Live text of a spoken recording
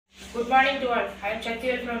Good morning to all. I am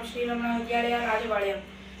N.Sakthivel from Ramana, Vidyalaya, Rajapalayam.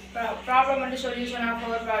 Problem and solution of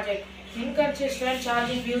our project. Inconsistent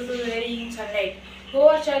charging due to varying sunlight.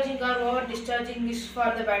 Overcharging or over discharging is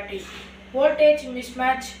for the battery. Voltage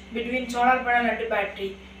mismatch between solar panel and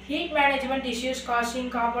battery. Heat management issues causing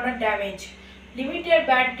component damage. Limited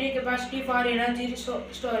battery capacity for energy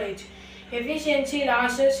storage. Efficiency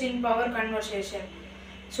losses in power conversion.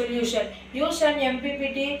 Solution. Use an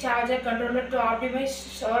MPPT charger controller to optimize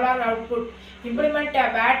solar output. Implement a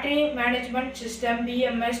battery management system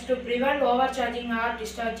BMS to prevent overcharging or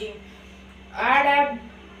discharging. Add a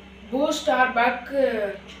boost or buck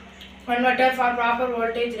converter for proper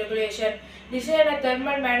voltage regulation. Design a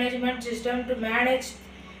thermal management system to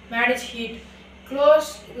manage heat.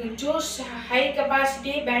 Choose high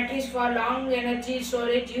capacity batteries for long energy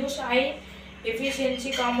storage. Use high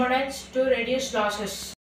efficiency components to reduce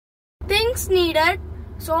losses. Things needed: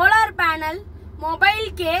 solar panel, mobile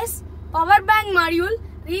case, power bank module,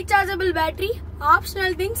 rechargeable battery,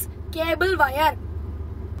 optional things, cable wire.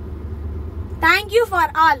 Thank you for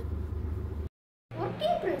all.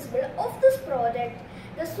 Working principle of this project: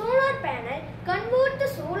 the solar panel converts the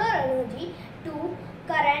solar energy to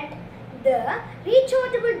current. The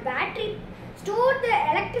rechargeable battery store the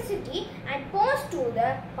electricity and pass to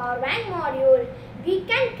the power bank module. We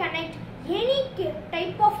can connect any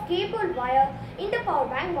type of cable wire in the power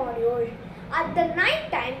bank module. At the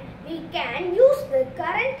night time, we can use the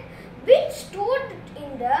current which stored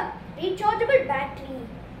in the rechargeable battery.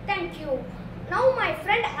 Thank you. Now my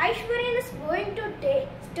friend Aishwariyan is going to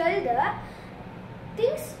tell the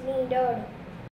things needed.